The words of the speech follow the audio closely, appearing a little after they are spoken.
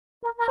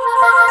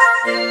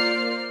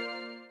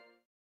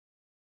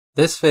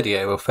This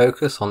video will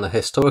focus on the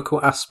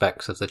historical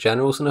aspects of the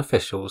generals and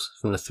officials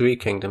from the Three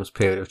Kingdoms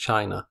period of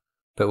China,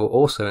 but will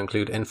also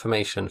include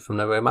information from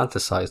the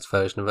romanticized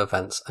version of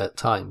events at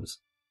times.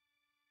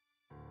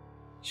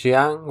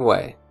 Jiang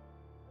Wei,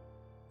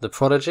 the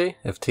prodigy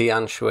of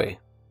Tian Shui.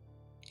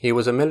 He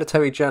was a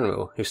military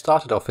general who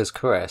started off his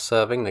career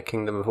serving the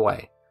Kingdom of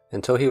Wei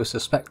until he was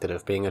suspected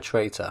of being a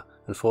traitor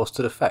and forced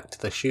to defect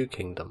to the Shou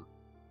Kingdom.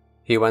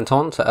 He went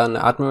on to earn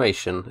the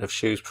admiration of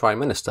Shou's Prime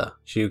Minister,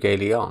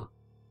 Zhuge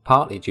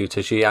partly due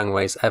to Jiang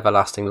Wei's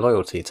everlasting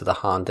loyalty to the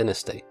Han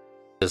dynasty.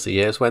 As the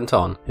years went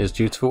on, his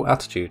dutiful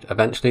attitude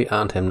eventually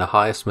earned him the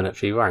highest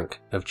military rank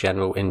of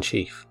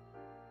General-in-Chief.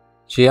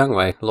 Jiang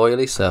Wei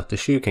loyally served the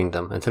Shou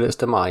Kingdom until its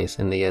demise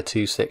in the year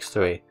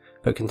 263,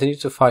 but continued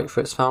to fight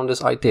for its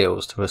founder's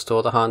ideals to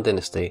restore the Han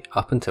dynasty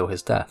up until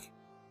his death.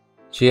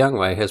 Jiang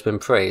Wei has been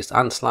praised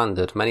and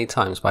slandered many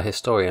times by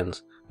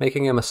historians,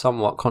 making him a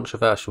somewhat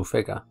controversial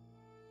figure.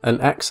 An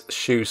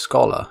ex-Shou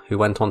scholar who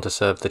went on to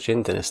serve the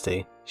Jin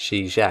dynasty,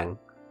 Shi Zheng,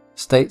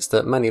 states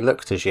that many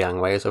look to Jiang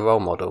Wei as a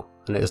role model,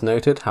 and it is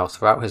noted how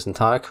throughout his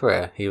entire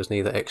career he was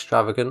neither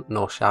extravagant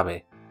nor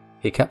shabby.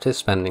 He kept his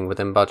spending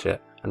within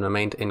budget and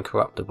remained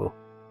incorruptible.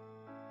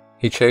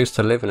 He chose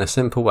to live in a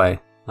simple way,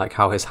 like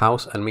how his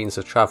house and means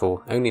of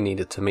travel only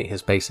needed to meet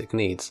his basic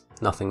needs,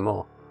 nothing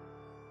more.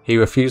 He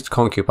refused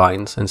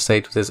concubines and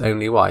stayed with his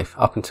only wife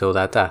up until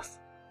their death.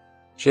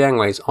 Jiang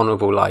Wei's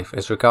honourable life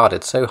is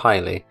regarded so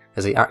highly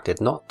as he acted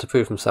not to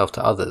prove himself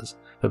to others,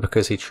 but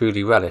because he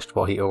truly relished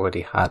what he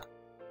already had.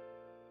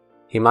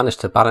 He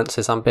managed to balance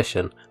his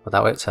ambition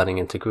without it turning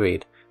into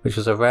greed, which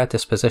was a rare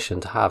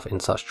disposition to have in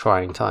such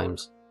trying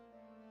times.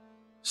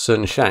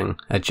 Sun Sheng,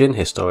 a Jin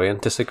historian,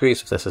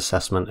 disagrees with this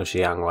assessment of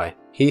Jiang Wei.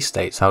 He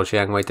states how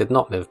Jiang Wei did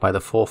not live by the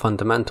four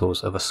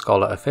fundamentals of a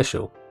scholar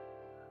official: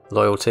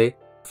 loyalty,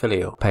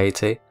 filial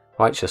piety,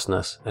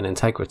 righteousness, and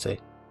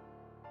integrity.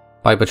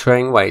 By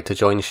betraying Wei to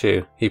join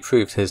Shou, he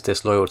proved his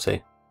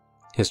disloyalty.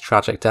 His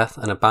tragic death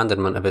and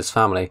abandonment of his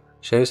family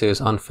shows he was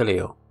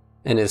unfilial.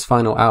 In his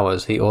final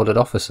hours he ordered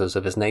officers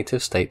of his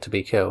native state to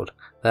be killed,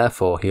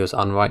 therefore he was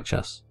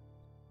unrighteous.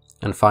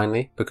 And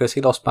finally, because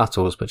he lost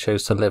battles but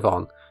chose to live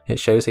on, it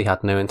shows he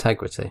had no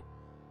integrity.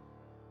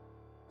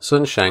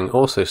 Sun Sheng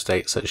also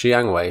states that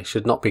Jiang Wei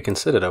should not be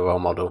considered a role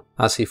model,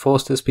 as he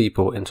forced his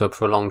people into a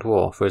prolonged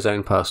war for his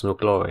own personal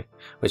glory,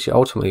 which he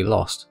ultimately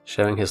lost,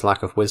 showing his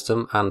lack of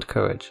wisdom and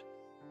courage.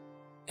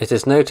 It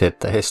is noted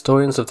that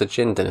historians of the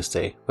Jin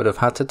dynasty would have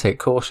had to take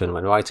caution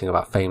when writing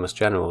about famous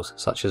generals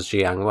such as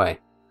Jiang Wei,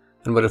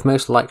 and would have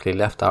most likely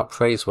left out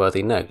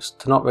praiseworthy notes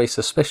to not raise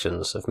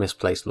suspicions of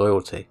misplaced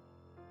loyalty.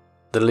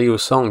 The Liu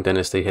Song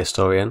dynasty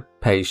historian,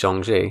 Pei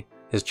Songzhi,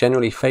 is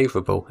generally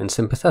favourable and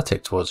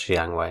sympathetic towards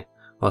Jiang Wei,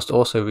 whilst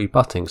also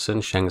rebutting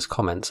Sun Sheng's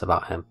comments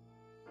about him.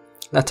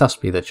 Let us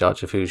be the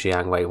judge of who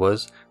Jiang Wei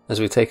was, as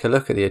we take a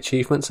look at the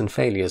achievements and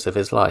failures of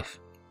his life.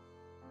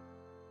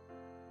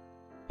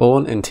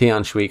 Born in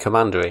Tianshui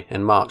Commandery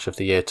in March of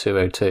the year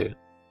 202,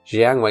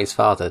 Jiang Wei's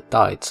father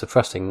died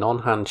suppressing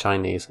non-Han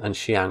Chinese and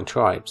Xiang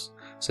tribes,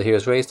 so he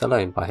was raised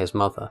alone by his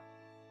mother.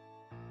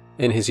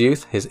 In his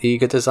youth, his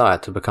eager desire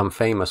to become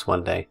famous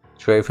one day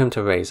drove him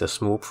to raise a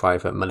small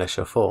private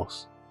militia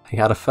force. He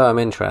had a firm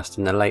interest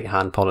in the late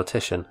Han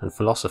politician and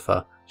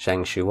philosopher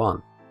Zheng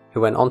Xuan,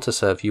 who went on to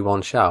serve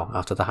Yuan Shao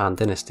after the Han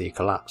dynasty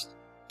collapsed.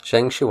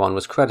 Zheng Xuan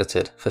was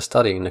credited for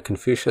studying the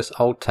Confucius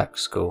Old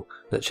Text School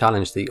that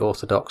challenged the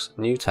orthodox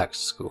New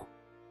Text School.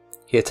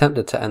 He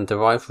attempted to end the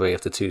rivalry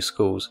of the two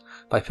schools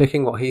by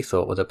picking what he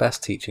thought were the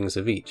best teachings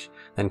of each,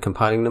 then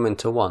compiling them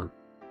into one.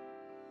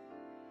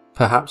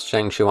 Perhaps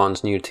Zheng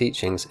Xuan's new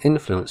teachings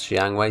influenced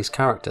Jiang Wei's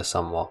character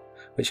somewhat,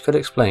 which could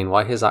explain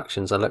why his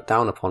actions are looked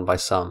down upon by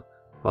some,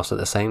 whilst at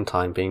the same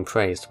time being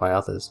praised by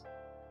others.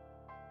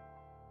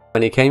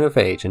 When he came of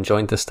age and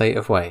joined the state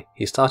of Wei,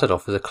 he started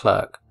off as a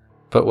clerk,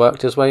 but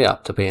worked his way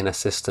up to be an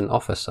assistant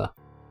officer.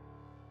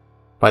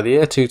 By the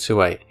year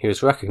 228, he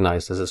was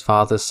recognised as his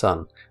father's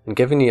son and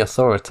given the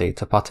authority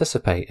to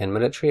participate in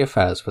military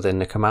affairs within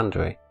the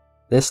commandery.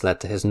 This led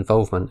to his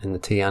involvement in the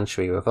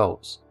Tianshui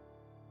revolts.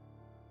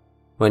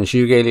 When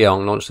Zhuge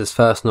Liang launched his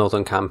first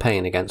northern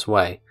campaign against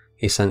Wei,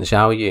 he sent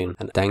Zhao Yun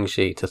and Deng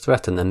Xi to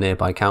threaten the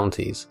nearby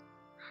counties.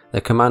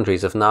 The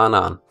commanderies of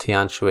Nan'an,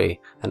 Tianshui,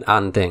 and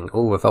Anding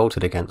all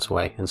revolted against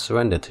Wei and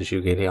surrendered to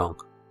Zhuge Liang.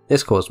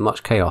 This caused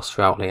much chaos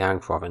throughout Liang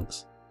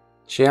province.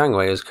 Jiang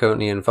Wei is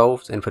currently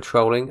involved in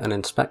patrolling and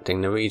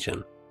inspecting the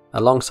region,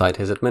 alongside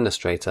his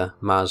administrator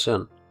Ma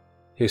Zhen,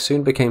 who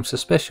soon became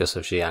suspicious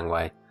of Jiang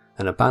Wei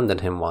and abandoned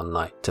him one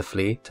night to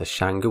flee to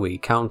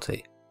Shangui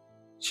County.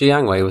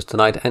 Jiang Wei was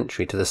denied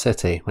entry to the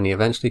city when he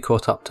eventually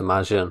caught up to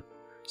Ma Zhen,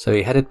 so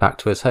he headed back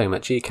to his home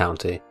at Ji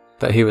County,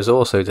 but he was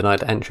also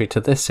denied entry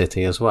to this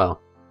city as well.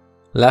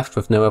 Left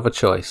with no other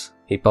choice,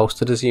 he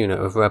bolstered his unit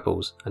of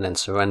rebels and then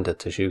surrendered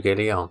to Zhuge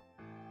Liang.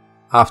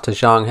 After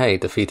Zhang He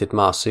defeated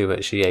Ma Su at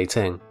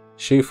Xiaqing,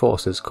 Shu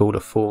forces called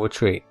a full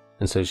retreat,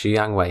 and so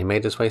Jiang Wei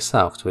made his way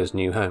south to his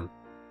new home.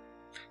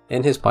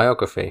 In his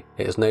biography,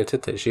 it is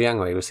noted that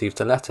Jiang Wei received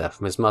a letter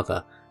from his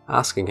mother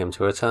asking him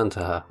to return to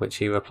her, which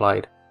he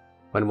replied,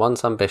 "When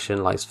one's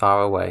ambition lies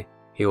far away,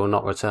 he will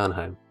not return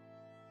home."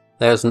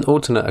 There is an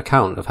alternate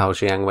account of how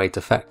Jiang Wei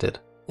defected.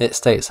 It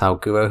states how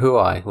Guo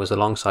Huai was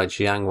alongside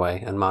Jiang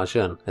Wei and Ma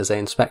Jun as they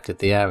inspected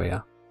the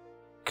area.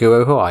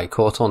 Guo Huai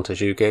caught on to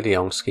Zhuge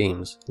Liang's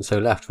schemes and so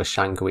left for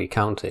Shangui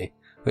County,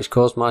 which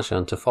caused Ma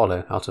Jun to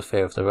follow out of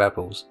fear of the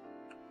rebels.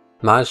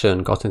 Ma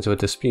Jun got into a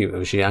dispute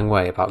with Jiang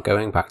Wei about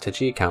going back to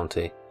Ji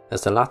County,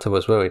 as the latter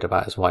was worried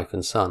about his wife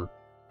and son,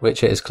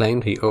 which it is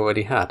claimed he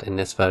already had in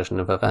this version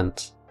of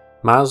events.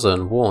 Ma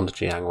Jun warned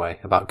Jiang Wei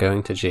about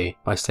going to Ji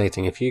by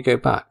stating, "If you go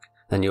back,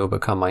 then you will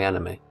become my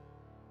enemy."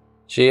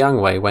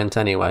 Jiang Wei went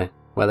anyway,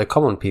 where the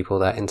common people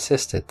there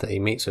insisted that he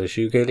meets with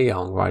Zhuge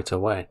Liang right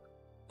away.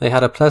 They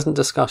had a pleasant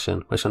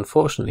discussion, which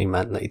unfortunately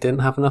meant that he didn't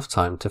have enough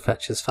time to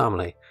fetch his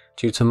family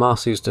due to Ma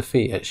Su's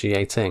defeat at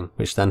Xiaqing,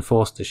 which then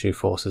forced the Shu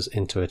forces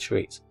into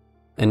retreat.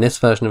 In this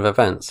version of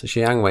events,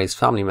 Jiang Wei's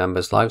family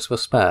members' lives were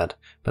spared,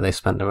 but they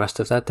spent the rest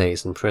of their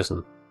days in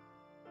prison.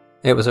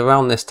 It was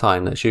around this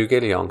time that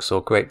Zhuge Liang saw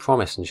great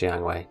promise in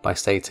Jiang Wei by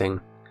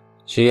stating,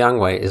 "Jiang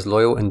Wei is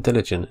loyal and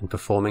diligent in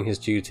performing his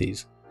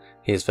duties.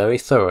 He is very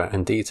thorough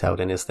and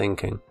detailed in his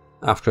thinking.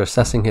 After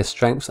assessing his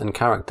strengths and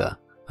character,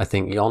 I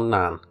think Yon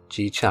Nan,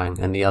 Ji Chang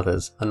and the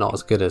others are not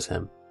as good as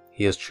him.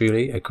 He is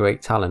truly a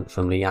great talent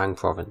from Liang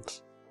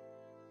province."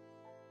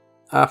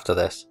 After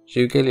this,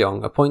 Zhuge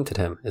Liang appointed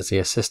him as the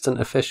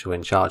assistant official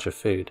in charge of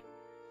food.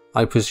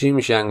 I presume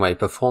Jiang Wei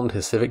performed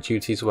his civic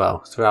duties well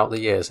throughout the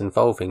years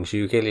involving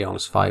Zhuge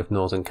Liang's 5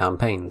 northern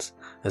campaigns,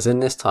 as in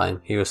this time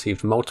he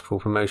received multiple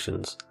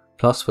promotions,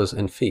 plus was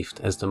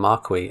enfeoffed as the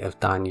Marquis of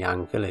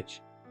Danyang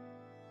village.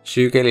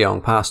 Zhuge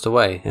Liang passed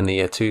away in the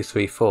year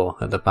 234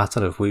 at the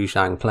Battle of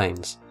Wujiang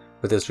Plains,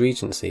 with his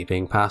regency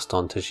being passed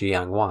on to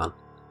Jiang Wan,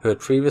 who had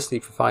previously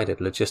provided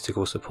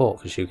logistical support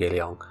for Zhuge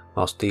Liang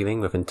whilst dealing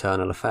with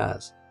internal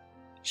affairs.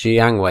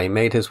 Jiang Wei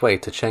made his way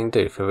to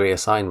Chengdu for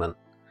reassignment.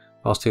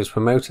 Whilst he was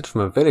promoted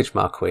from a village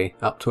marquis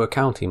up to a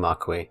county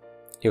marquis,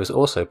 he was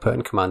also put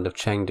in command of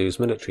Chengdu's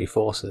military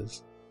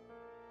forces.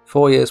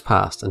 4 years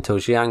passed until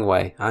Jiang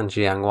Wei and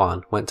Jiang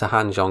Wan went to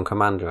Hanzhong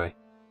Commandery.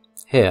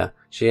 Here,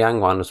 Jiang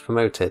Wan was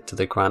promoted to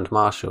the Grand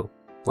Marshal,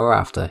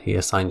 whereafter he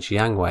assigned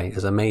Jiang Wei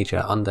as a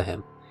major under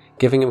him,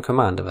 giving him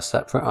command of a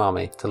separate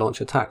army to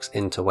launch attacks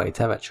into Wei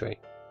territory.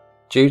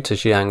 Due to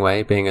Jiang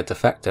Wei being a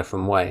defector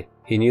from Wei,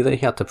 he knew that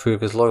he had to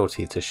prove his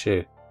loyalty to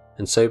Shou,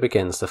 and so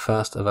begins the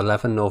first of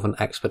 11 northern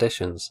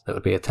expeditions that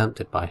would be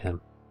attempted by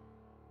him.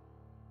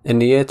 In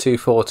the year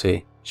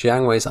 240,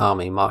 Jiang Wei's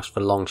army marched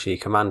for Longxi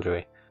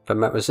Commandery, but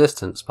met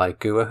resistance by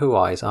Guo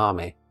Huai's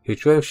army, who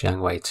drove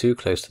Jiang Wei too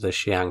close to the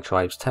Xiang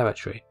tribe's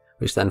territory,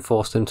 which then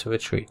forced him to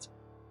retreat.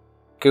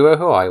 Guo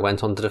Huai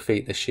went on to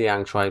defeat the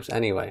Xiang tribes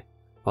anyway,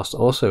 whilst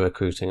also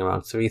recruiting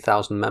around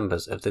 3,000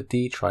 members of the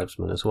Di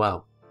tribesmen as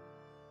well.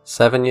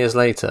 7 years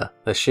later,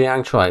 the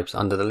Xiang tribes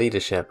under the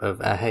leadership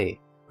of He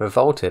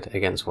revolted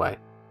against Wei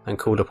and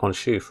called upon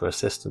Shou for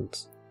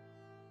assistance.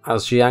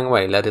 As Jiang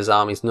Wei led his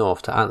armies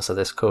north to answer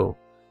this call,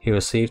 he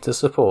received the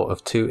support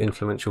of 2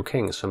 influential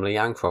kings from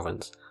Liang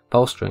province,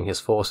 bolstering his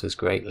forces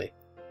greatly.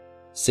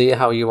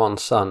 Zihao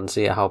Yuan's son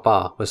Zihao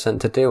Ba was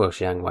sent to deal with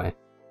Jiang Wei,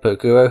 but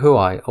Guo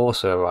Huai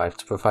also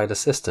arrived to provide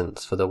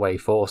assistance for the Wei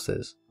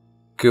forces.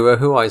 Guo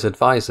Huai's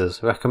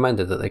advisors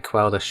recommended that they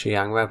quell the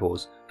Xiang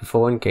rebels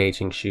before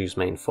engaging Shou's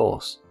main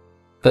force,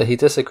 but he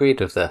disagreed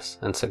with this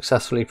and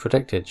successfully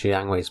predicted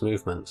Jiang Wei's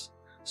movements,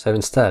 so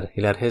instead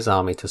he led his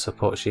army to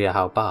support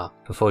Zihao Ba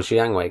before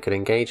Jiang Wei could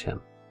engage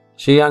him.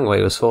 Jiang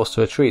Wei was forced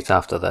to retreat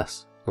after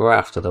this,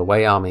 whereafter the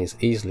Wei armies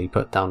easily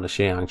put down the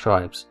Xiang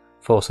tribes,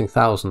 forcing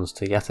thousands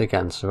to yet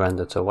again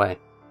surrender to Wei.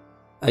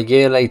 A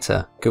year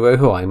later, Guo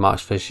Huai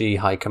marched for Ji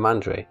High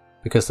Commandery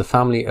because the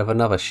family of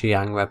another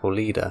Xiang rebel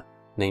leader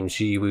named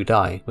Ji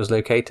Wudai was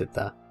located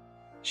there.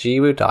 Ji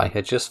Wudai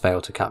had just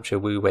failed to capture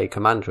Wu Wei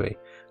Commandery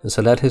and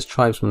so led his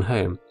tribesmen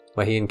home,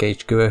 where he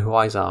engaged Guo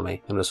Huai's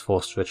army and was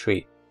forced to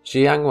retreat.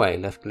 Jiang Wei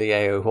left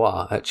Liao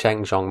Hua at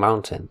Chengzhong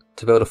Mountain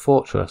to build a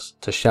fortress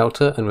to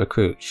shelter and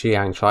recruit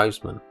Xiang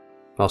tribesmen,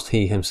 whilst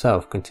he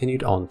himself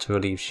continued on to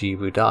relieve Ji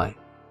Wudai.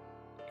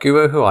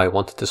 Guo Huai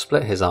wanted to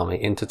split his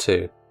army into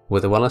 2,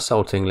 with the one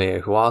assaulting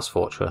Liao Hua's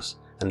fortress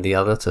and the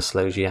other to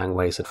slow Jiang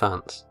Wei's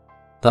advance.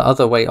 The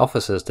other Wei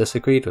officers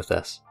disagreed with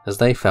this, as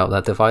they felt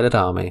their divided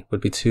army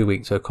would be too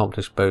weak to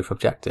accomplish both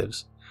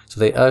objectives, so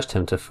they urged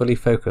him to fully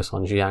focus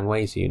on Jiang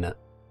Wei's unit.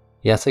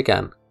 Yet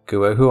again,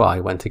 Guo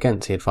Huai went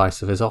against the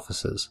advice of his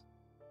officers.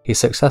 He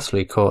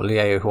successfully caught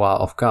Liao Hua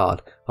off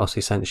guard whilst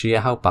he sent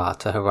Zihao Ba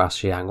to harass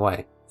Jiang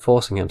Wei,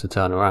 forcing him to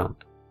turn around.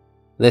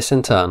 This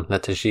in turn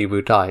led to Ji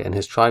Wudai and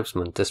his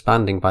tribesmen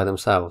disbanding by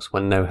themselves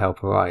when no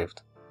help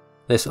arrived.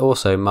 This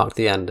also marked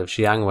the end of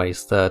Jiang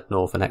Wei's 3rd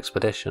northern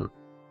expedition.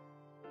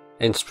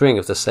 In spring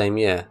of the same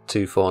year,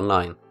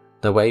 249,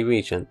 the Wei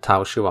regent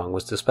Tao Shuang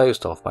was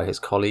disposed of by his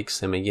colleague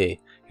Sima Yi,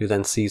 who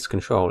then seized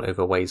control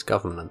over Wei's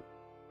government.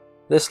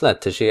 This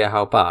led to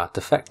Zihao Ba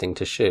defecting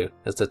to Shou,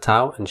 as the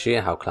Tao and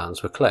Zihao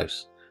clans were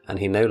close, and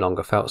he no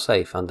longer felt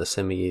safe under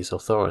Sima Yi's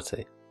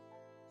authority.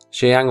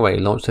 Jiang Wei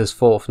launched his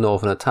 4th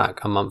northern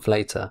attack a month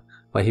later,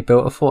 where he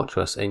built a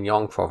fortress in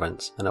Yong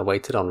province and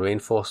awaited on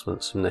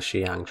reinforcements from the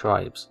Xiang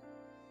tribes.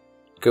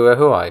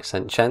 Guohuai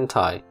sent Chen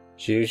Tai,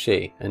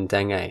 Zhizhi and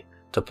Deng Ai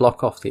to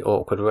block off the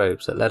awkward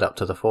roads that led up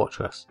to the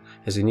fortress,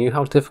 as he knew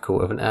how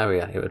difficult of an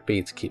area it would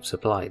be to keep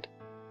supplied.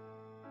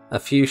 A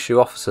few Shu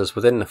officers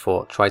within the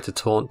fort tried to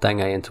taunt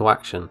Deng Ai into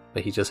action,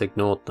 but he just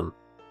ignored them.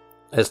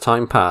 As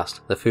time passed,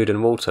 the food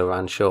and water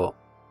ran short.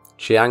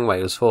 Jiang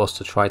Wei was forced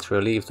to try to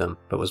relieve them,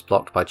 but was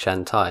blocked by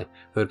Chen Tai,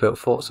 who had built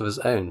forts of his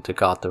own to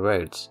guard the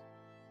roads.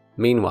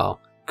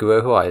 Meanwhile,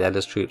 Guohuai led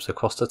his troops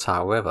across the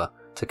Tao River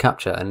to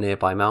capture a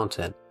nearby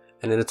mountain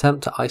in an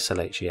attempt to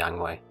isolate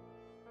Jiang Wei.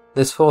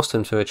 This forced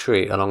him to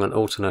retreat along an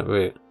alternate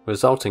route,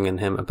 resulting in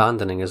him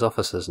abandoning his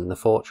officers in the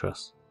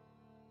fortress.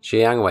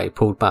 Jiang Wei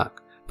pulled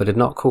back, but did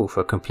not call for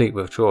a complete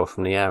withdrawal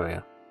from the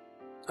area.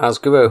 As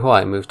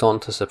Guohuai moved on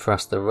to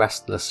suppress the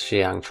restless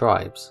Xiang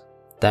tribes,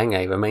 Deng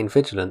Ai remained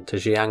vigilant to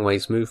Jiang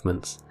Wei's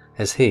movements,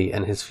 as he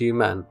and his few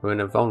men were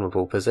in a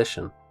vulnerable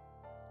position.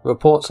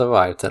 Reports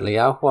arrived that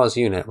Liao Hua's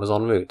unit was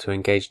en route to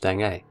engage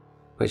Deng Ai,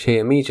 which he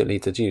immediately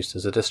deduced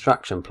as a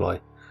distraction ploy,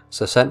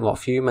 so sent what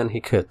few men he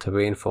could to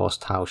reinforce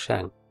Tao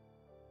Sheng.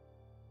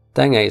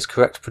 Deng Ai's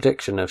correct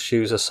prediction of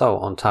Shu's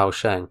assault on Tao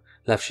Sheng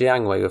left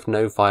Jiang Wei with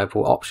no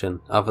viable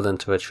option other than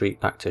to retreat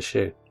back to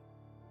Shu.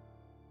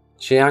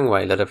 Jiang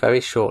Wei led a very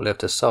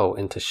short-lived assault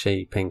into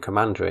Xiaqing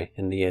Commandery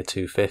in the year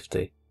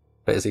 250,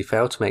 but as he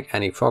failed to make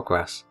any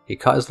progress, he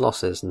cut his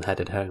losses and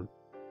headed home.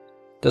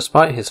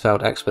 Despite his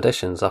failed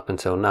expeditions up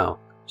until now,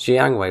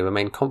 Jiang Wei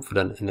remained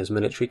confident in his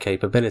military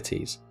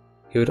capabilities.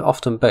 He would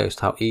often boast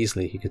how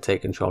easily he could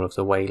take control of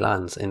the Wei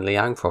lands in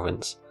Liang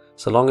province,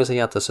 so long as he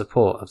had the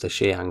support of the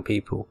Xiang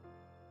people.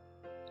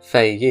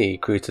 Fei Yi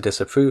grew to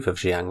disapprove of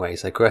Jiang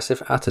Wei's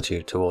aggressive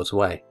attitude towards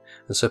Wei,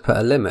 and so put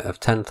a limit of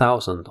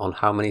 10,000 on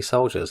how many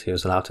soldiers he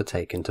was allowed to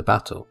take into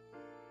battle.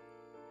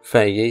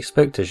 Fei Yi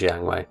spoke to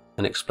Jiang Wei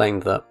and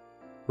explained that,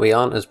 "We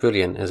aren't as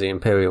brilliant as the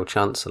Imperial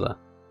Chancellor.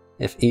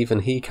 If even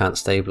he can't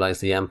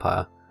stabilize the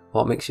Empire,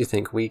 what makes you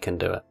think we can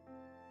do it?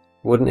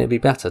 Wouldn't it be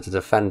better to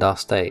defend our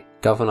state,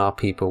 govern our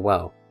people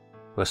well,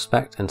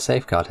 respect and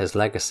safeguard his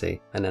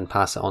legacy, and then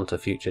pass it on to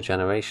future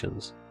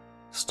generations?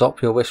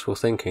 Stop your wishful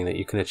thinking that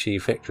you can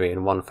achieve victory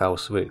in one fell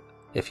swoop.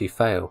 If you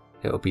fail,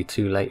 it will be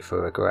too late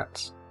for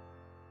regrets."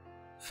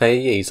 Fei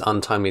Yi's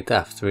untimely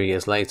death 3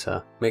 years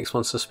later makes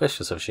one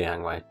suspicious of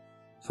Jiang Wei,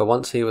 for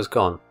once he was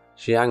gone,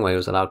 Jiang Wei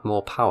was allowed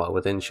more power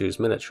within Shu's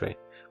military,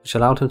 which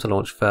allowed him to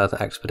launch further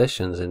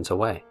expeditions into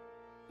Wei.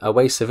 A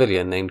Wei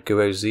civilian named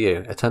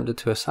Guozhiu attempted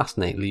to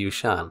assassinate Liu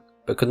Shan,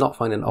 but could not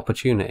find an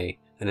opportunity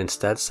and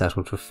instead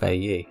settled with Fei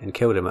Yi and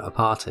killed him at a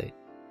party.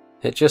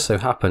 It just so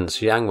happens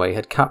Jiang Wei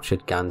had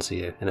captured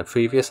Ganziu in a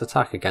previous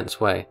attack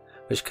against Wei,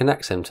 which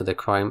connects him to the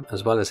crime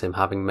as well as him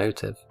having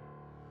motive.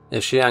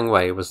 If Jiang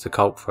Wei was the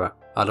culprit,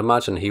 I'd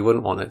imagine he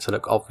wouldn't want it to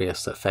look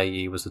obvious that Fei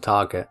Yi was the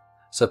target,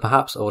 so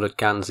perhaps ordered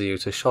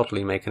Ganziu to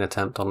shoddily make an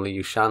attempt on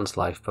Liu Shan's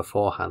life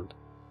beforehand.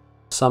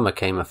 Summer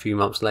came a few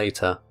months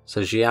later,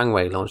 so Jiang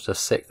Wei launched a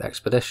 6th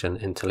expedition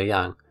into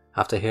Liang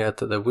after he heard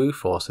that the Wu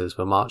forces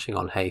were marching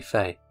on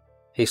Hefei.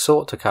 He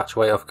sought to catch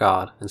Wei off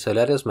guard and so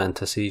led his men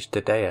to siege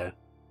Dedeo.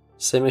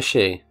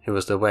 Sima, who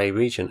was the Wei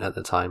regent at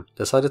the time,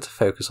 decided to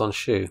focus on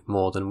Shu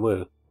more than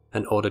Wu,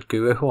 and ordered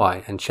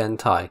Guohuai and Chen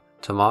Tai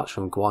to march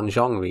from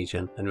Guangdong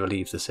region and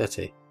relieve the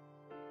city.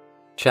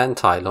 Chen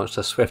Tai launched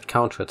a swift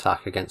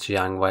counterattack against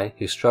Jiang Wei,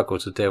 who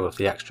struggled to deal with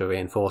the extra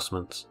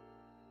reinforcements.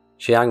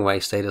 Jiang Wei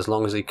stayed as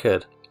long as he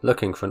could,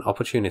 looking for an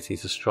opportunity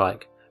to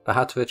strike, but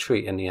had to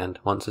retreat in the end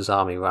once his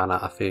army ran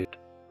out of food.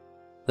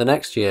 The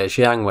next year,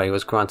 Jiang Wei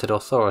was granted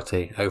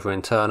authority over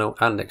internal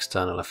and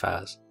external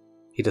affairs.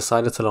 He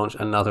decided to launch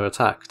another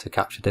attack to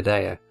capture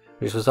Dedeo,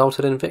 which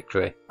resulted in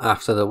victory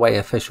after the Wei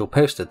official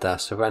posted there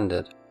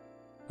surrendered.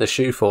 The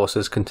Shu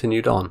forces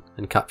continued on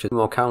and captured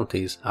more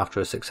counties after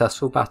a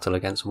successful battle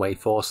against Wei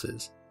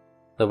forces.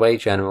 The Wei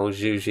general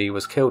Zhizhi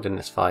was killed in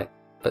this fight,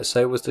 but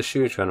so was the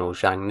Shu general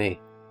Zhang Ni.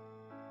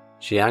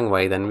 Jiang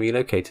Wei then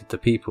relocated the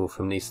people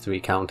from these 3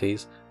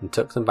 counties and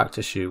took them back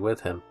to Shu with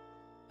him.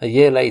 A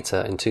year later,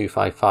 in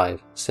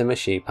 255,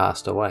 Sima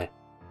passed away.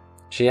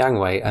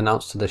 Jiang Wei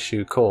announced to the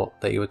Shu court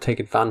that he would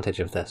take advantage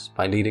of this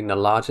by leading the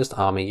largest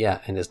army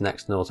yet in his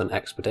next northern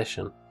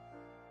expedition.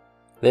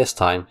 This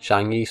time,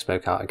 Zhang Yi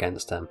spoke out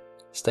against him,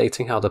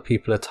 stating how the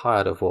people are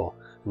tired of war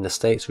and the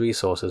state's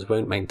resources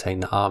won't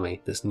maintain the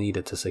army that's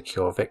needed to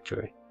secure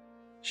victory.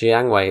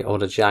 Jiang Wei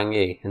ordered Zhang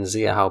Yi and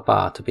Zia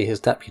Haoba to be his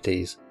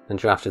deputies and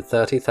drafted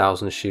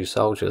 30,000 Shu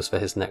soldiers for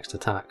his next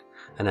attack,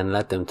 and then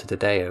led them to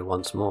Dedeo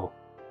once more.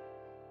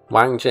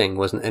 Wang Jing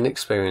was an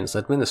inexperienced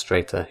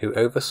administrator who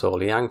oversaw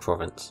Liang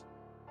province.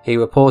 He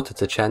reported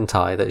to Chen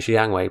Tai that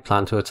Jiang Wei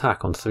planned to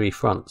attack on 3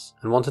 fronts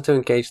and wanted to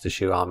engage the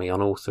Shu army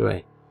on all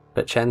 3,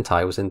 but Chen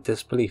Tai was in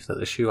disbelief that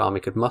the Shu army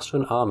could muster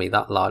an army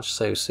that large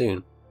so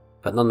soon,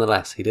 but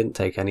nonetheless he didn't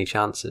take any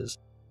chances.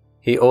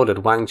 He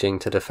ordered Wang Jing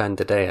to defend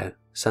Dedeo,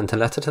 sent a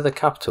letter to the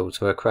capital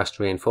to request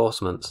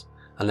reinforcements,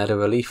 and led a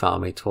relief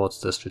army towards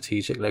the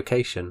strategic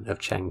location of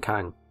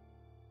Chenkang.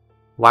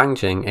 Wang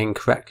Jing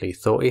incorrectly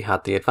thought he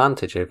had the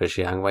advantage over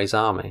Jiang Wei's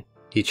army,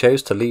 He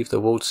chose to leave the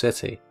walled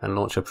city and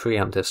launch a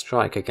preemptive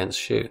strike against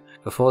Shou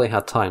before they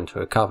had time to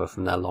recover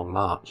from their long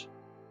march.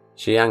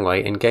 Jiang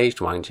Wei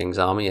engaged Wang Jing's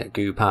army at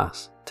Gu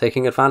Pass.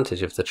 Taking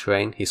advantage of the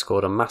terrain, he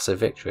scored a massive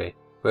victory,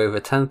 where over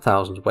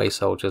 10,000 Wei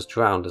soldiers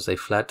drowned as they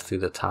fled through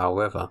the Tao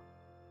River.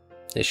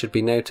 It should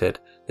be noted,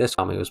 this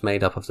army was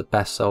made up of the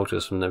best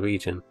soldiers from the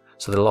region,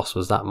 so the loss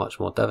was that much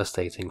more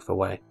devastating for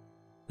Wei.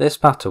 This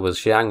battle was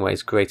Jiang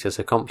Wei's greatest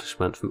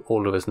accomplishment from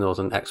all of his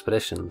northern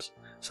expeditions,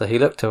 so he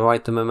looked to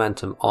ride the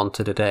momentum on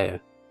to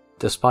Dideo,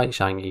 despite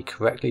Zhang Yi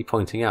correctly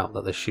pointing out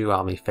that the Shu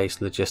army faced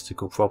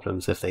logistical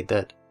problems if they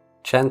did.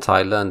 Chen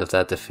Tai learned of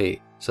their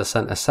defeat, so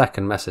sent a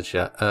second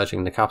messenger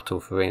urging the capital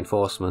for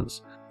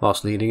reinforcements,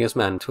 whilst leading his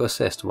men to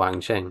assist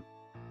Wang Jing.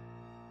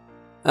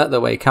 At the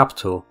Wei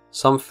capital,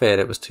 some feared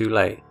it was too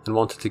late and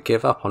wanted to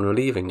give up on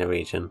relieving the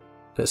region,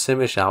 but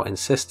Sima Zhao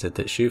insisted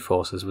that Shu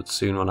forces would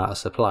soon run out of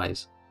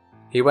supplies.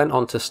 He went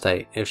on to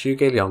state if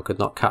Zhuge Liang could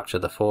not capture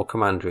the 4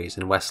 commanderies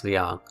in West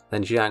Liang,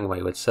 then Jiang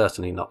Wei would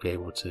certainly not be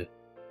able to.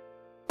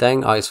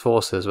 Deng Ai's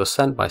forces were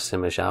sent by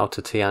Sima Zhao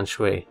to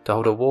Tianshui to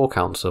hold a war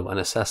council and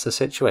assess the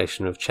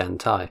situation with Chen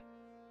Tai.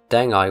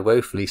 Deng Ai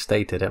woefully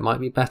stated it might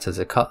be better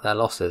to cut their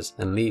losses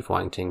and leave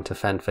Wang Jing to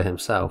fend for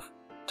himself,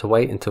 to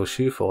wait until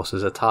Shu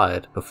forces are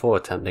tired before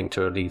attempting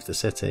to relieve the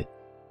city.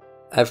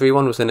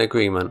 Everyone was in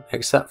agreement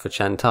except for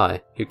Chen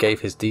Tai, who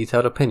gave his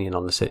detailed opinion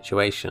on the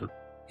situation.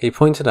 He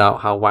pointed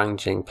out how Wang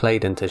Jing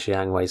played into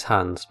Jiang Wei's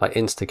hands by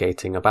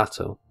instigating a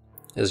battle,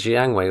 as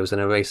Jiang Wei was in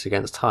a race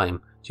against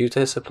time due to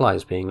his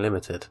supplies being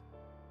limited.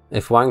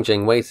 If Wang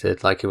Jing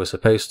waited like he was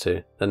supposed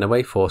to, then the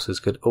Wei forces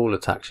could all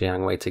attack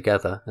Jiang Wei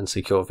together and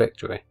secure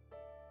victory.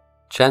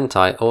 Chen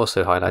Tai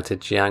also highlighted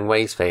Jiang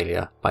Wei's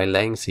failure by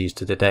laying siege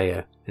to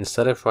Dideo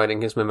instead of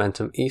riding his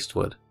momentum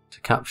eastward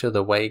to capture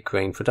the Wei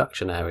grain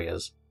production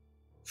areas.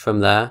 From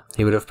there,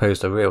 he would have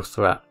posed a real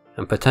threat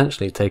and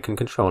potentially taken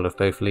control of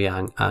both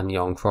Liang and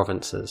Yong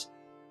provinces.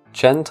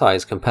 Chen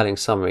Tai's compelling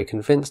summary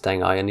convinced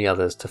Deng Ai and the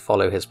others to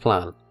follow his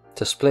plan,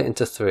 to split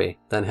into 3,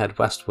 then head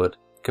westward,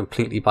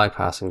 completely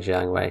bypassing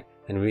Jiang Wei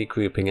and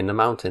regrouping in the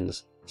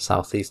mountains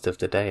southeast of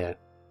Dideo.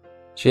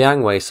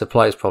 Jiang Wei's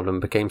supplies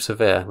problem became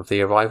severe with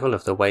the arrival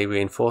of the Wei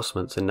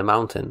reinforcements in the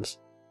mountains.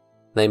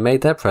 They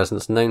made their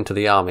presence known to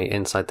the army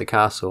inside the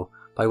castle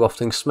by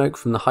wafting smoke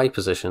from the high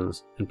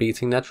positions and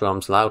beating their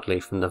drums loudly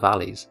from the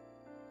valleys.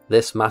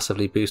 This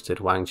massively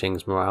boosted Wang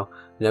Jing's morale,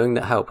 knowing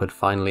that help had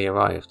finally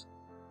arrived.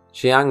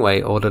 Jiang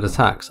Wei ordered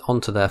attacks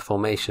onto their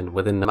formation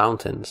within the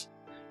mountains,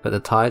 but the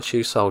tired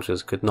Shu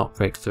soldiers could not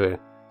break through,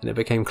 and it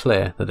became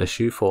clear that the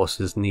Shu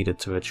forces needed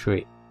to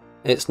retreat.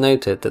 It's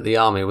noted that the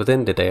army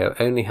within Dideo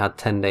only had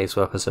 10 days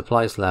worth of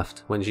supplies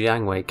left when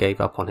Jiang Wei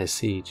gave up on his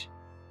siege.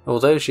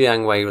 Although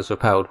Jiang Wei was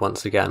repelled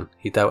once again,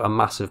 he dealt a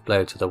massive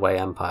blow to the Wei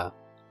Empire.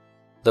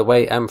 The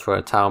Wei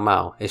Emperor Tao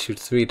Mao issued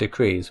 3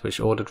 decrees which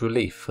ordered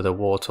relief for the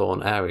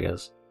war-torn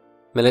areas.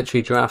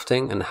 Military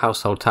drafting and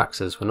household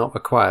taxes were not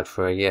required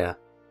for a year.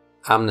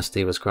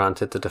 Amnesty was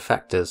granted to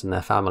defectors and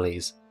their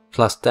families,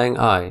 plus Deng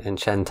Ai and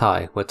Chen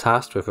Tai were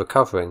tasked with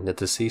recovering the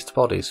deceased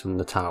bodies from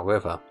the Tao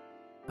River.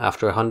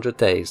 After 100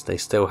 days, they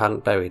still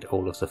hadn't buried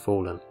all of the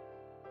fallen.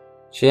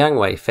 Jiang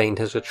Wei feigned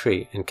his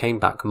retreat and came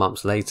back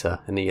months later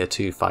in the year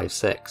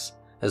 256,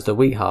 as the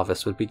wheat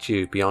harvest would be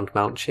due beyond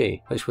Mount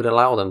Qi, which would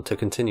allow them to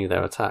continue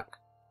their attack.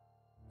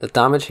 The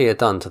damage he had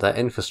done to their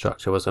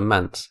infrastructure was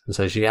immense, and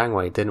so Jiang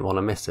Wei didn't want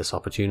to miss this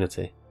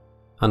opportunity.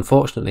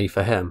 Unfortunately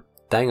for him,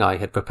 Deng Ai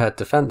had prepared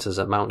defences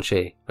at Mount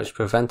Qi, which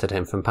prevented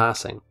him from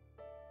passing.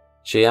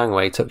 Jiang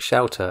Wei took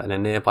shelter in a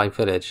nearby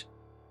village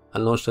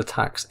and launched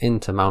attacks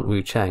into Mount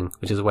Wucheng,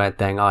 which is where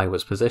Deng Ai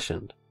was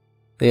positioned.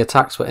 The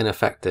attacks were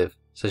ineffective,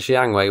 so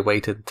Jiang Wei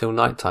waited until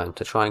nighttime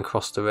to try and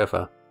cross the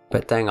river,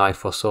 but Deng Ai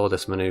foresaw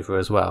this manoeuvre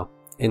as well,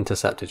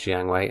 intercepted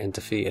Jiang Wei and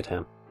defeated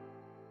him.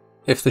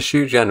 If the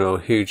Shu general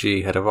Hu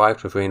Ji had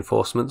arrived with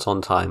reinforcements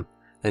on time,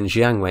 then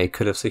Jiang Wei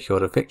could have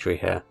secured a victory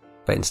here,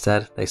 but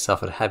instead they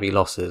suffered heavy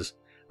losses,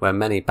 where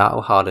many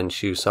battle-hardened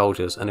Shu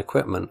soldiers and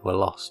equipment were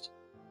lost.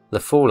 The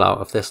fallout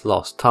of this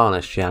loss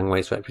tarnished Jiang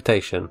Wei's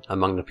reputation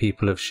among the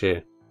people of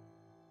Shu.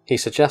 He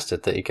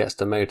suggested that he gets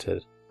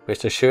demoted,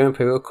 which the Shu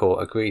imperial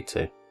court agreed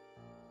to.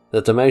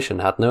 The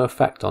demotion had no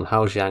effect on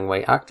how Jiang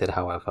Wei acted,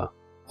 however,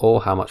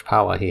 or how much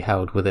power he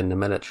held within the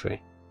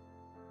military.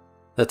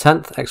 The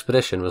 10th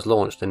expedition was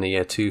launched in the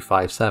year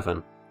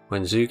 257,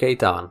 when Zhuge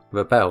Dan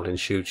rebelled in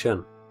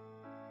Shuchun.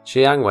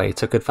 Jiang Wei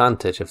took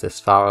advantage of this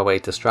faraway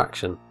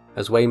distraction,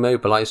 as Wei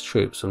mobilized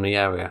troops from the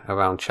area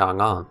around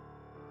Chang'an.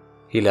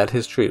 He led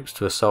his troops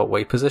to assault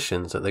Wei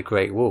positions at the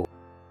Great Wall,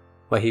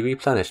 where he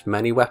replenished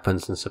many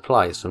weapons and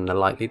supplies from the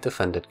lightly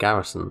defended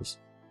garrisons.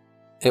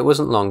 It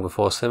wasn't long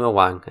before Sima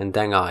Wang and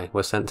Deng Ai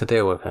were sent to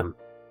deal with him.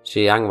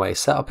 Jiang Wei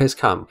set up his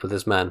camp with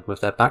his men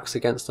with their backs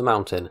against the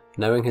mountain,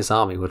 knowing his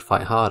army would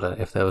fight harder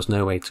if there was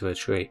no way to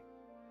retreat.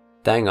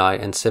 Deng Ai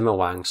and Sima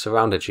Wang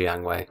surrounded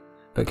Jiang Wei,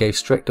 but gave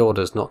strict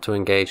orders not to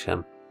engage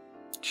him.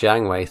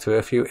 Jiang Wei threw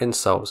a few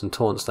insults and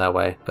taunts their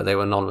way, but they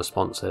were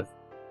non-responsive.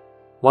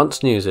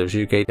 Once news of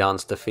Zhuge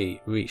Dan's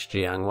defeat reached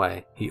Jiang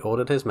Wei, he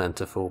ordered his men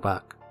to fall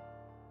back.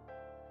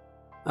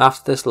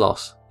 After this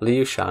loss,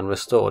 Liu Shan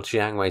restored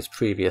Jiang Wei's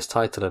previous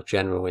title of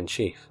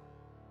General-in-Chief,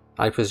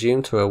 I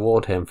presume to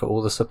reward him for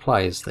all the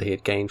supplies that he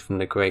had gained from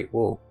the Great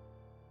Wall.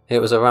 It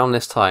was around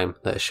this time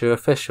that a Shu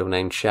official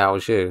named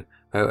Xiao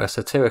wrote a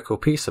satirical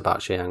piece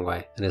about Jiang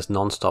Wei and his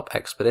non-stop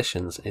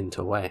expeditions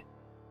into Wei.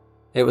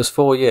 It was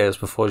 4 years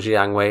before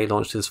Jiang Wei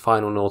launched his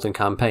final northern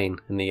campaign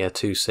in the year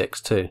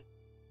 262.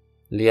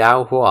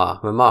 Liao Hua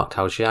remarked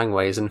how Jiang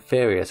Wei is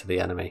inferior to the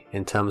enemy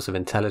in terms of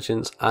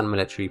intelligence and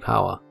military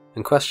power,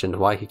 and questioned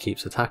why he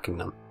keeps attacking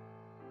them.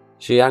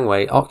 Jiang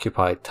Wei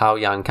occupied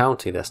Taoyang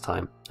County this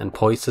time and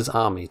poised his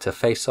army to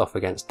face off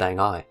against Deng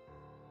Ai.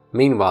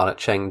 Meanwhile at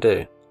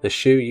Chengdu, the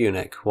Shu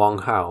eunuch Wang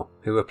Hao,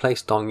 who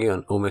replaced Dong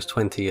Yun almost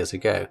 20 years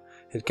ago,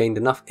 had gained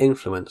enough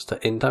influence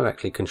to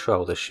indirectly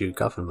control the Shu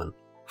government.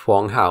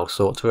 Wang Hao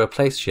sought to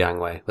replace Jiang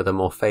Wei with a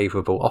more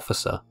favourable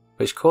officer,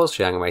 which caused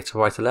Jiang Wei to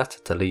write a letter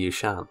to Liu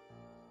Shan.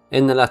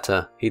 In the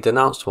letter, he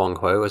denounced Wang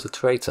Hao as a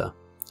traitor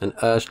and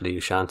urged Liu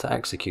Shan to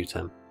execute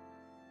him.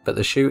 But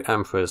the Shu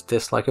emperor's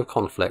dislike of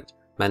conflict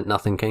meant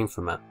nothing came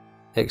from it,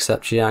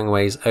 except Jiang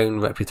Wei's own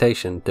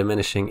reputation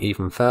diminishing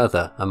even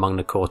further among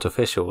the court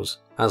officials,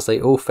 as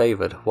they all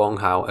favoured Wang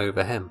Hao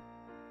over him.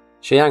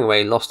 Jiang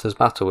Wei lost his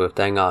battle with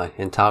Deng Ai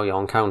in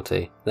Taoyang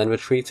County, then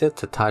retreated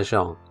to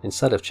Taichung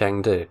instead of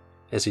Chengdu,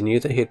 as he knew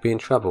that he would be in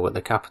trouble at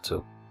the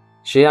capital.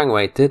 Jiang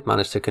Wei did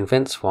manage to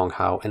convince Wang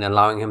Hao in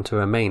allowing him to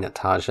remain at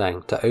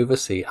Taizheng to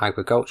oversee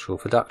agricultural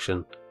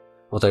production,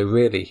 although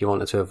really he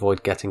wanted to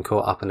avoid getting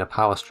caught up in a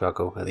power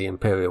struggle at the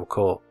imperial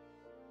court.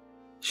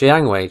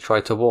 Jiang Wei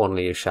tried to warn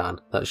Liu Shan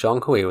that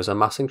Zhonghua was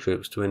amassing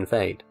troops to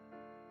invade.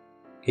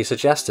 He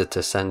suggested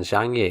to send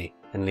Zhang Yi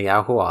and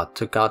Liao Hua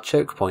to guard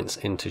choke points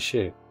into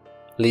Shu.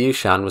 Liu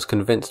Shan was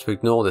convinced to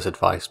ignore this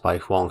advice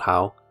by Wang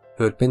Hao,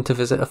 who had been to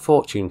visit a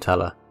fortune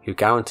teller who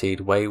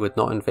guaranteed Wei would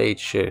not invade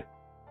Shu.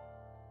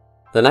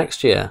 The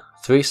next year,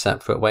 3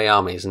 separate Wei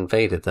armies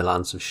invaded the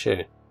lands of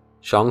Shu: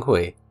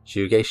 Zhonghui,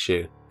 Zhuge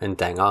Shu, and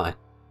Deng Ai.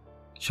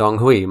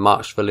 Zhonghui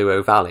marched for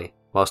Luo Valley,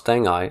 whilst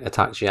Deng Ai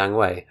attacked Jiang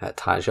Wei at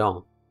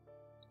Taichung.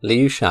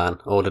 Liu Shan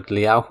ordered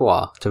Liao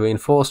Hua to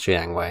reinforce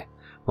Jiang Wei,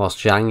 whilst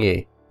Zhang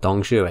Yi,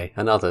 Dong Zhui,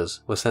 and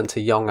others were sent to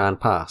Yong'an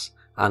Pass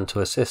and to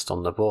assist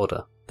on the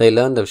border. They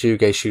learned of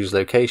Zhuge Shu's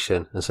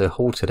location and so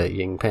halted at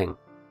Yingping.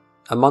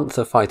 A month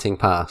of fighting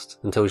passed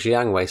until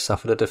Jiang Wei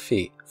suffered a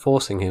defeat,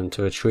 forcing him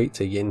to retreat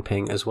to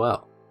Yinping as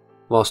well.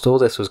 Whilst all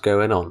this was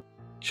going on,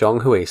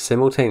 Zhonghui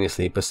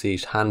simultaneously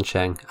besieged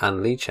Hancheng and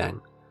Licheng,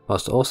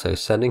 whilst also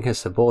sending his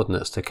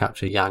subordinates to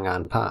capture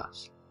Yang'an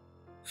Pass.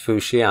 Fu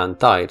Xian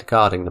died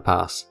guarding the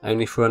pass,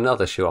 only for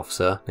another Shu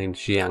officer named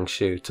Jiang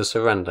Shu to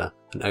surrender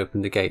and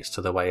open the gates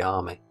to the Wei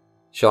army.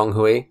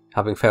 Zhonghui,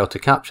 having failed to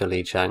capture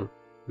Licheng,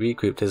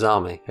 regrouped his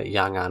army at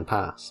Yang'an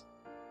Pass.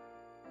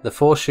 The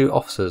 4 Shu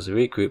officers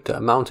regrouped at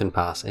a mountain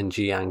pass in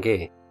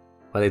Jiangyi,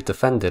 where they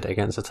defended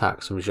against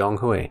attacks from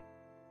Zhonghui.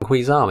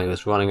 Zhonghui's army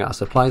was running out of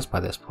supplies by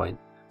this point,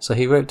 so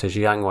he wrote to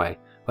Jiang Wei,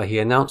 where he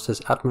announced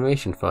his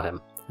admiration for him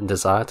and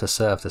desire to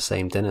serve the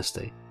same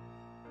dynasty.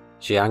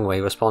 Jiang Wei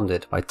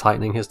responded by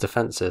tightening his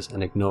defences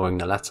and ignoring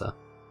the letter.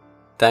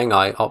 Deng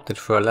Ai opted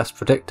for a less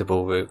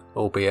predictable route,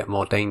 albeit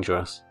more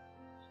dangerous.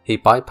 He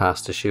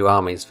bypassed the Shu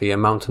armies via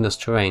mountainous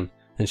terrain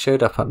and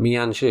showed up at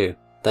Mianzhu,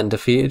 then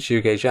defeated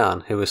Zhuge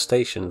Zhan, who was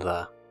stationed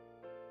there.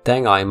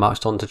 Deng Ai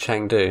marched on to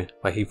Chengdu,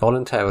 where he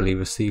voluntarily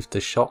received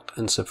the shocked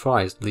and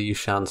surprised Liu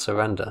Shan's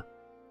surrender.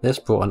 This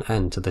brought an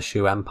end to the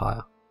Shu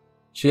Empire.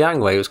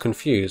 Jiang Wei was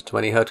confused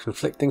when he heard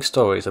conflicting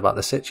stories about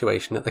the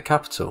situation at the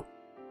capital.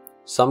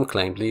 Some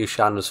claimed Liu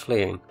Shan was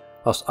fleeing,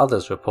 whilst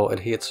others reported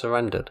he had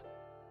surrendered.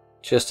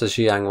 Just as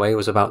Jiang Wei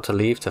was about to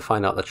leave to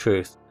find out the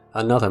truth,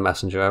 another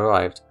messenger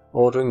arrived,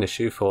 ordering the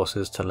Shu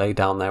forces to lay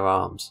down their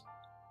arms.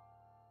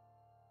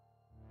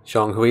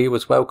 Zhonghui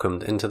was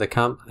welcomed into the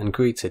camp and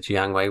greeted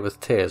Jiang Wei with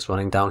tears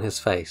running down his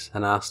face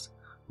and asked,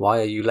 "Why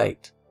are you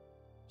late?"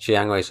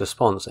 Jiang Wei's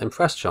response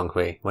impressed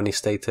Zhonghui when he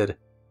stated,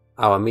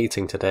 "Our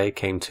meeting today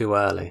came too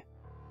early."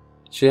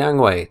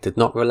 Jiang Wei did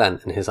not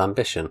relent in his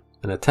ambition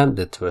and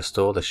attempted to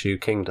restore the Shu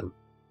kingdom.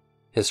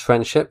 His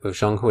friendship with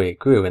Zhonghui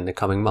grew in the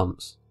coming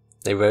months.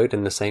 They rode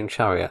in the same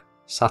chariot,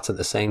 sat at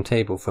the same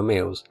table for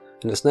meals,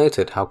 and it's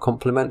noted how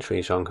complimentary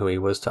Zhonghui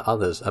was to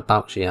others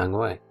about Jiang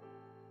Wei.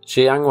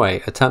 Jiang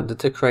Wei attempted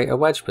to create a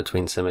wedge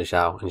between Sima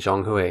Zhao and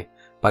Zhonghui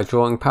by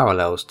drawing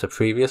parallels to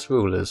previous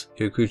rulers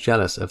who grew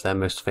jealous of their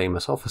most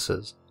famous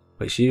officers,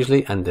 which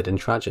usually ended in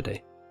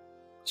tragedy.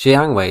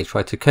 Jiang Wei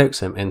tried to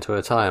coax him into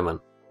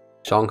retirement.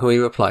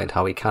 Zhonghui replied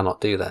how he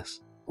cannot do this,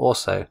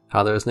 also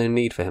how there is no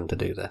need for him to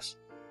do this.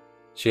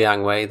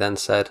 Jiang Wei then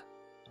said,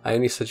 "I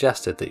only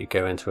suggested that you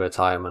go into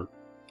retirement.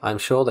 I am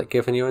sure that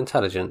given your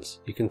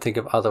intelligence, you can think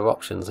of other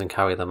options and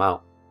carry them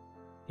out.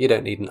 You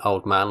don't need an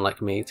old man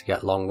like me to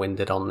get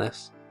long-winded on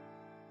this."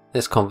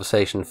 This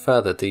conversation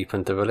further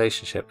deepened the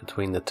relationship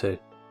between the two.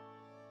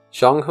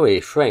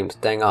 Zhonghui framed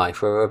Deng Ai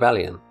for a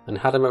rebellion and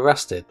had him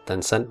arrested,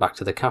 then sent back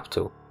to the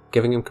capital,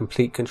 giving him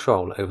complete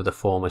control over the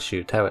former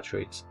Shu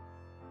territories.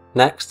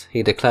 Next,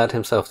 he declared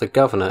himself the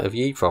governor of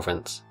Yi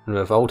province and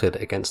revolted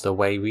against the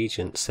Wei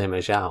regent Sima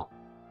Zhao.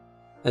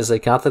 As they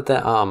gathered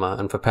their armour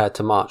and prepared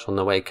to march on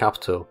the Wei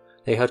capital,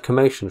 they heard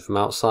commotion from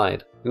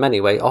outside. Many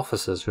Wei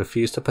officers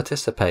refused to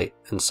participate,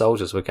 and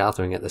soldiers were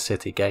gathering at the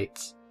city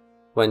gates.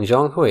 When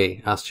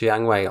Zhonghua asked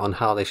Jiang Wei on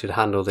how they should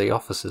handle the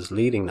officers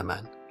leading the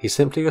men, he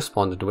simply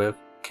responded with,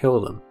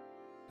 "Kill them."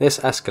 This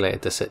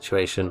escalated the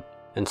situation,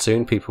 and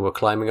soon people were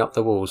climbing up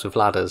the walls with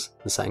ladders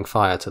and setting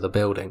fire to the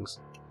buildings.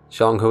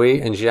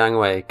 Zhonghua and Jiang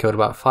Wei killed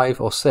about 5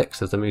 or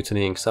 6 of the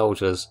mutinying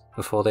soldiers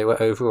before they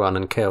were overrun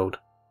and killed.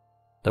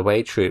 The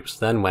Wei troops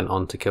then went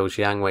on to kill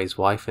Jiang Wei's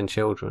wife and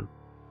children.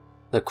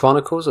 The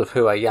Chronicles of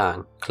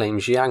Huayang claim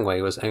Jiang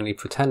Wei was only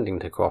pretending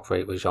to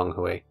cooperate with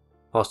Zhonghua,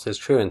 whilst his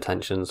true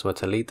intentions were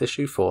to lead the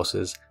Shou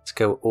forces to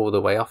kill all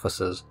the Wei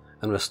officers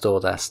and restore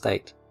their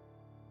state.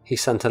 He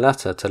sent a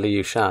letter to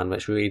Liu Shan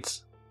which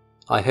reads,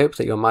 "I hope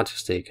that your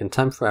majesty can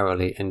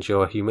temporarily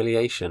endure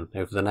humiliation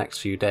over the next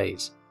few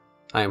days.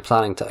 I am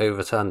planning to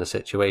overturn the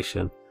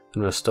situation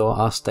and restore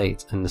our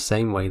state in the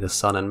same way the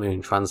sun and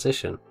moon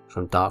transition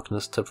from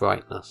darkness to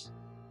brightness."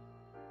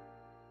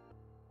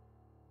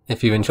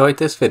 If you enjoyed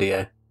this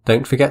video,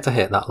 don't forget to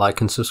hit that like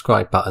and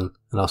subscribe button,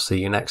 and I'll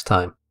see you next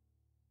time.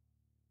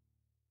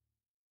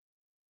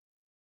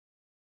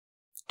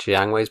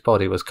 Jiang Wei's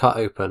body was cut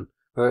open,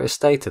 where it is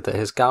stated that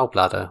his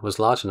gallbladder was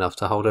large enough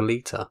to hold a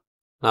litre.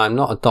 Now I'm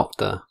not a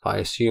doctor, but I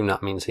assume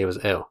that means he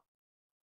was ill.